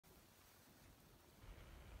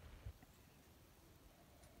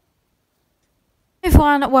Hey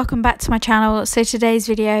everyone, welcome back to my channel. So today's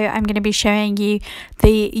video I'm going to be showing you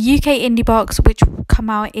the UK indie box which will come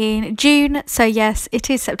out in June. So yes, it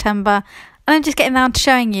is September and I'm just getting around to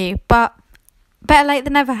showing you, but better late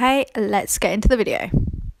than never. Hey, let's get into the video.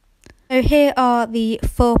 So here are the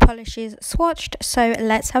 4 polishes swatched, so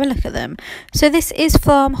let's have a look at them. So this is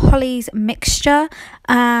from Holly's Mixture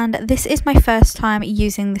and this is my first time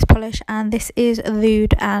using this polish, and this is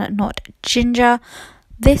Rude and Not Ginger.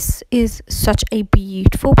 This is such a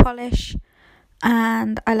beautiful polish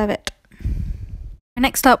and I love it.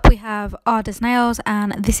 Next up we have Ada's Nails,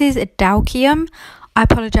 and this is Dalcium. I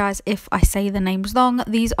apologise if I say the names wrong.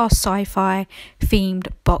 These are sci-fi themed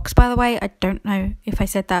box, by the way. I don't know if I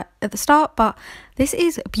said that at the start, but this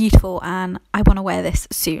is beautiful and I want to wear this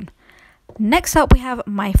soon. Next up we have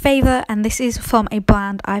my favourite, and this is from a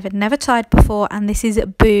brand I've never tried before, and this is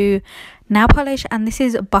Boo Nail Polish, and this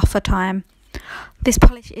is Buffer Time. This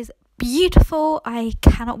polish is beautiful. I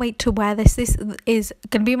cannot wait to wear this. This is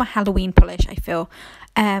going to be my Halloween polish, I feel.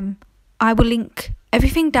 I will link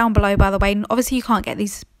everything down below, by the way. And obviously you can't get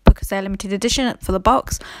these because they're limited edition for the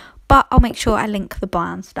box, but I'll make sure I link the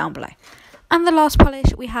brands down below. And the last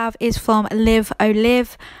polish we have is from Live Oh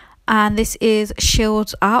Live, and this is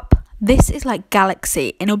Shields Up. This is like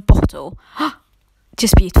Galaxy in a bottle.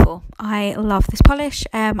 Just beautiful. I love this polish.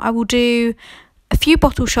 I will do a few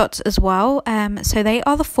bottle shots as well. So they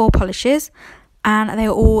are the 4 polishes and they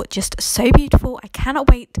are all just so beautiful. I cannot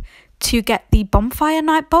wait to get the Bonfire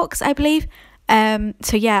Night box, I believe.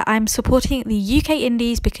 So yeah, I'm supporting the UK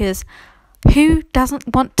indies because who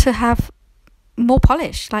doesn't want to have more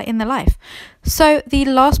polish like in their life? So the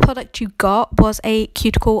last product you got was a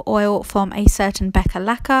cuticle oil from a certain Becca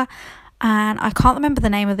Lacquer, and I can't remember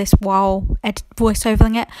the name of this while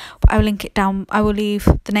voiceovering it, but I will link it down. I will leave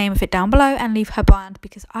the name of it down below and leave her brand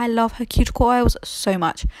because I love her cuticle oils so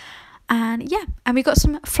much. And yeah, and we got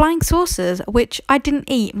some flying saucers which I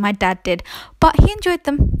didn't eat, my dad did, but he enjoyed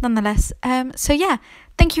them nonetheless. So yeah,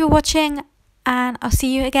 thank you for watching and I'll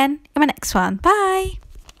see you again in my next one. Bye.